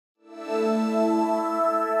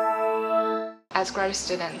As graduate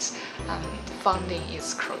students, funding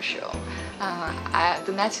is crucial.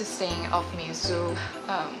 The nicest thing of Mizzou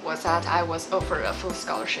was that I was offered a full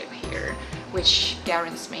scholarship here, which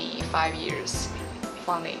guarantees me 5 years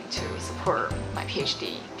funding to support my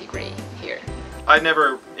Ph.D. degree here. I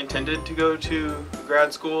never intended to go to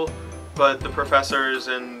grad school, but the professors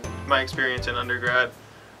and my experience in undergrad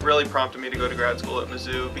really prompted me to go to grad school at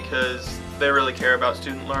Mizzou because they really care about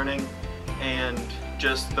student learning, and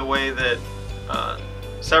just the way that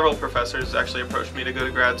several professors actually approached me to go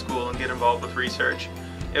to grad school and get involved with research.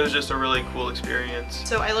 It was just a really cool experience.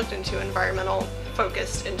 So I looked into environmental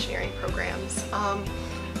focused engineering programs.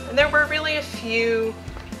 And there were really a few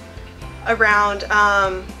around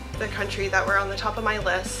the country that were on the top of my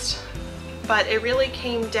list, but it really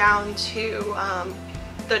came down to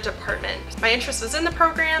the department. My interest was in the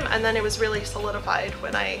program, and then it was really solidified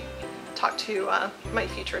when I talked to my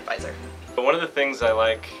future advisor. But one of the things I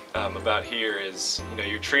like about here is,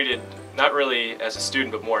 you're treated not really as a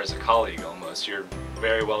student, but more as a colleague almost. You're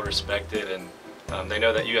very well respected, and they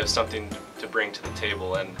know that you have something to bring to the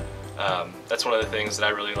table, and that's one of the things that I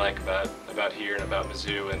really like about here and about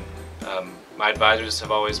Mizzou. And my advisors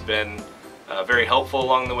have always been very helpful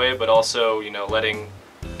along the way, but also, letting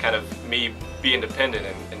kind of me be independent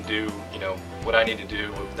and do, what I need to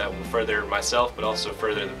do that will further myself, but also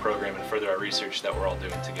further the program and further our research that we're all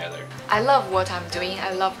doing together. I love what I'm doing.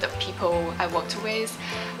 I love the people I worked with.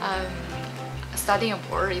 Studying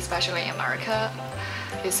abroad, especially in America,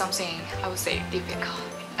 is something I would say difficult.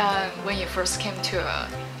 When you first came to a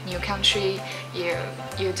new country,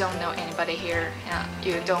 you don't know anybody here.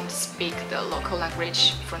 You don't speak the local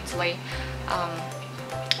language fluently.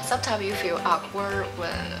 Sometimes you feel awkward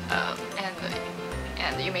when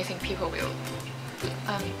and you may think people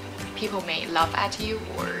may laugh at you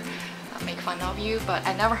or make fun of you, but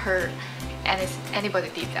I never heard anybody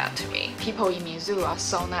did that to me. People in Mizzou are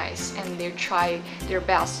so nice, and they try their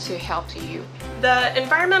best to help you. The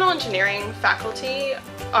environmental engineering faculty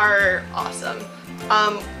are awesome.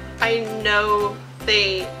 I know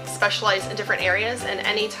they specialize in different areas, and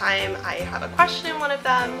anytime I have a question in one of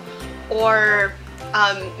them, or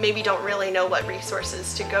maybe don't really know what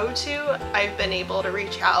resources to go to, I've been able to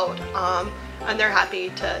reach out, and they're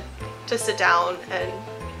happy to sit down and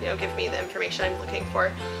give me the information I'm looking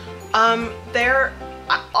for. They're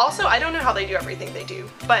also, I don't know how they do everything they do,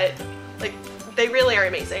 but they really are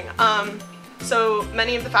amazing. So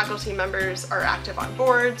many of the faculty members are active on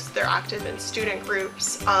boards, they're active in student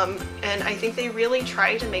groups, and I think they really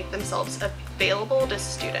try to make themselves available to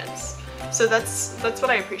students. So that's what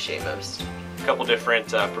I appreciate most. A couple different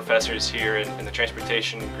professors here in the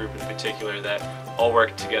transportation group in particular that all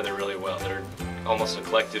work together really well. They're almost a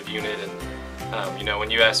collective unit, and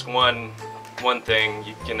when you ask one thing,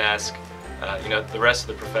 you can ask the rest of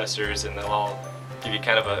the professors, and they'll all give you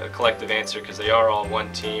kind of a collective answer because they are all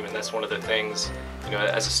one team. And that's one of the things,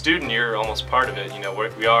 as a student, you're almost part of it.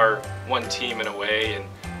 We are one team in a way, and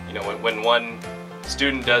when one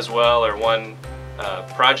student does well or one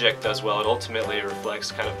project does well, it ultimately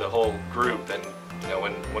reflects kind of the whole group, and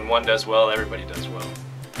when one does well, everybody does well.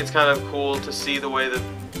 It's kind of cool to see the way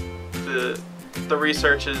that the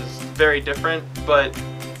research is very different, but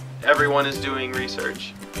everyone is doing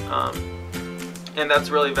research, and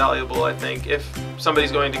that's really valuable. I think if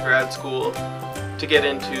somebody's going to grad school to get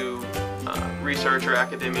into research or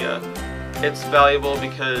academia, it's valuable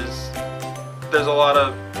because there's a lot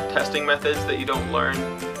of testing methods that you don't learn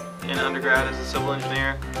in undergrad as a civil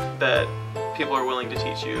engineer that people are willing to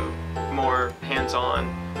teach you more hands-on.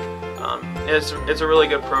 It's a really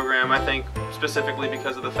good program, I think, specifically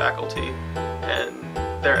because of the faculty and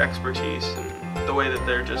their expertise and the way that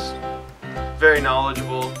they're just very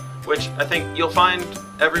knowledgeable, which I think you'll find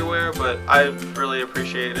everywhere, but I really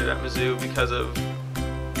appreciated it at Mizzou because of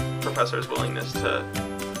professors' willingness to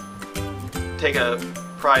take a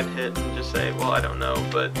pride hit and just say, well, I don't know,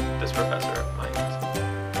 but this professor might.